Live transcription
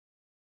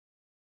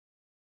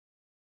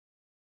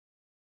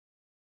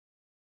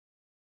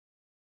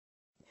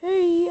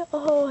Hey,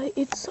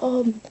 it's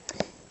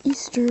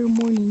Easter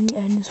morning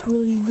and it's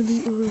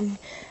really early,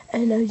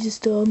 and I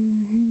just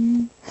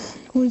want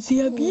to say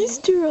happy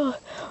Easter.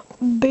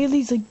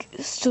 Bailey's like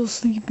still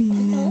sleeping.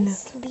 I'm not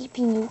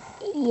sleeping, you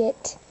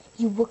idiot.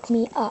 You woke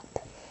me up.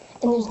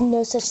 And there's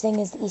no such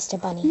thing as the Easter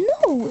Bunny.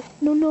 No.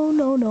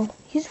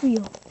 He's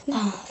real.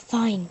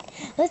 Fine.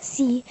 Let's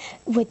see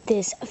what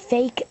this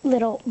fake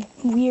little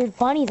weird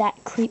bunny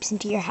that creeps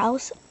into your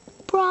house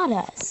brought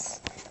us.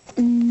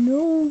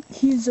 No,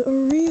 he's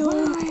real.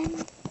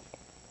 Run.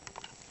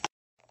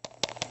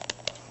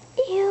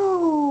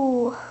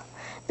 Ew.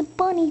 The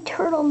bunny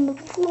turd on the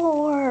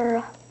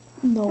floor.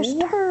 No. There's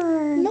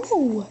turds.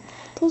 No.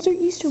 Those are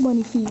Easter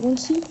bunny feet. Want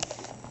to see?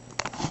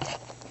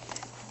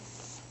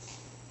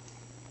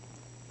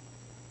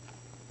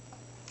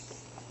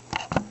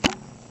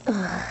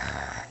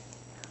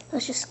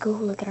 Let's just go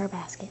look at our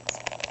baskets.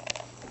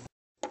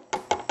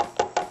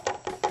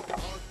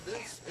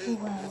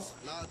 Well.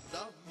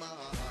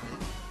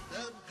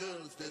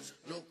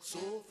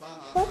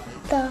 What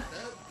the?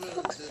 He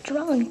looks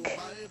drunk.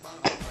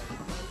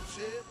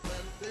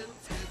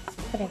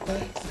 Whatever.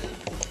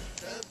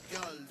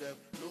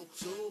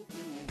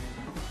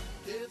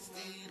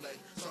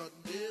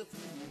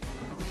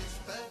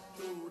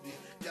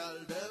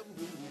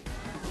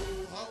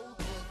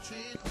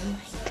 Oh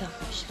my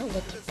gosh, look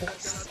at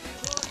this.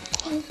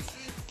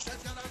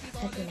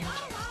 That's an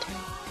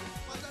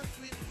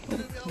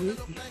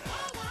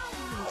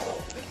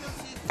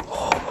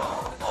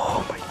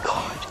Oh my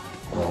God.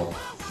 Oh,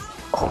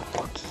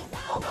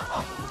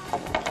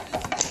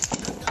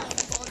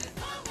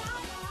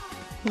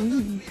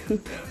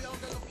 looky.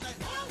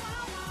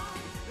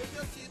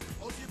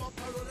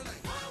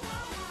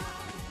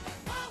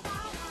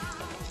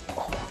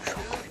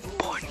 Chocolate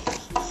bunny.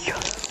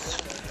 Yes.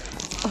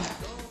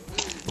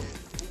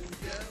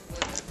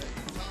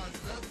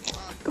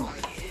 Oh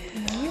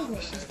yeah. Your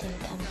wishes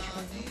didn't come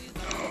true.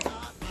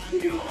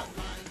 No.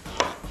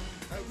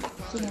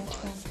 Do you know which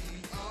one?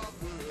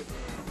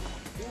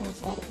 What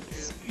that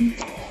is?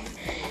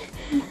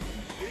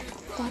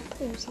 God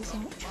proves these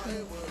aren't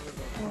true.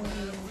 They're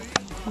real.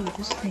 Oh,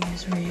 this thing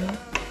is real.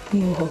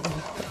 Whoa.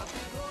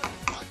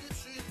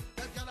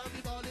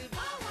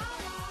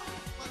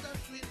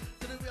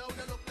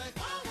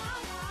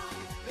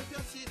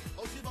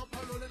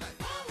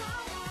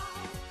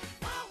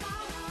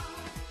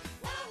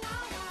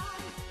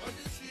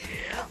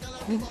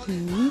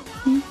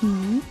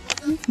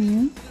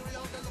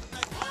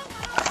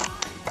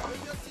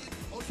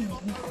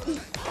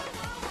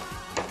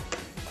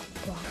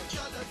 Watch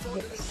this.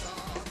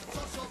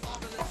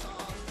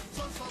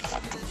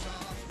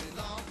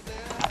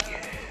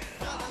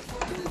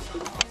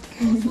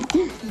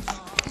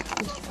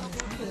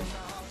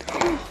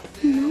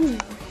 No.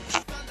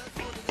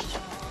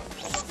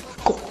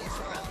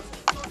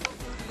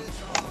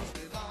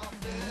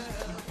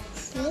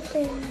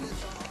 Slipping.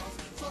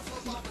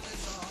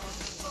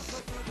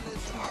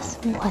 Guess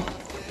what?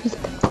 We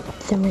get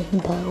the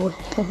rainbow.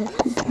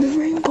 The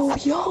rainbow,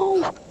 yo!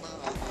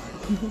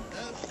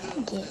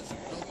 Get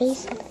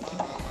face up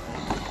again.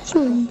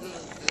 Sorry.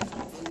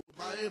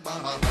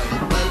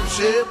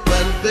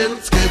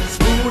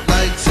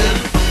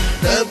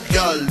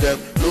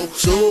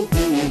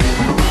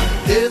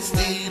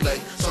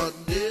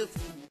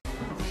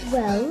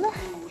 Well,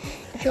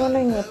 if you're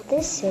wondering what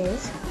this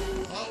is,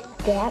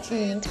 that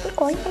means we're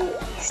going on an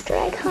Easter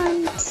egg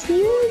hunt.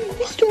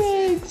 Yeah, Easter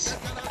eggs!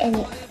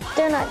 And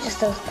they're not just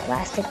those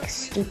plastic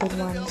stupid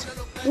ones.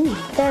 Ooh.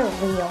 They're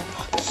real.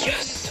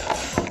 Yes!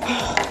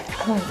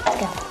 Come on, let's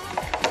go.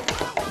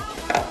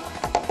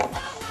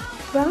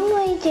 Wrong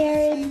way,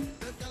 Jared.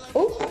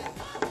 Oh.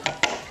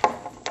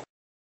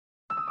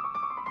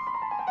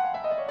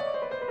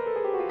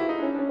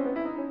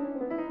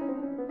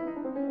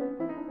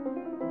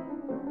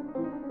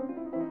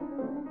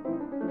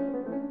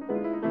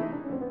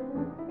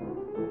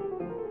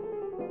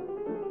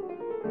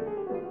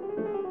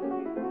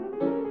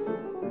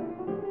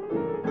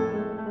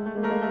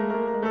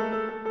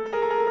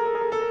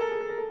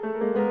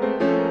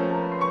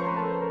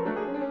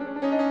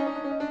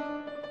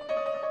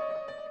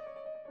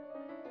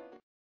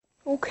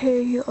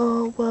 Okay,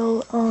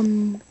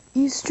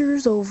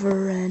 Easter's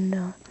over,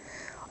 and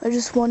I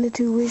just wanted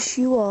to wish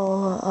you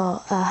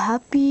all a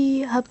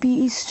happy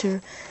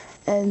Easter,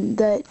 and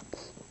that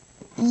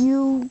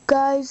you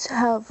guys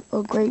have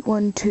a great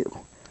one too.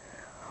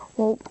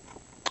 Well,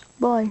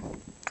 bye.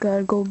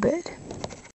 Gotta go to bed.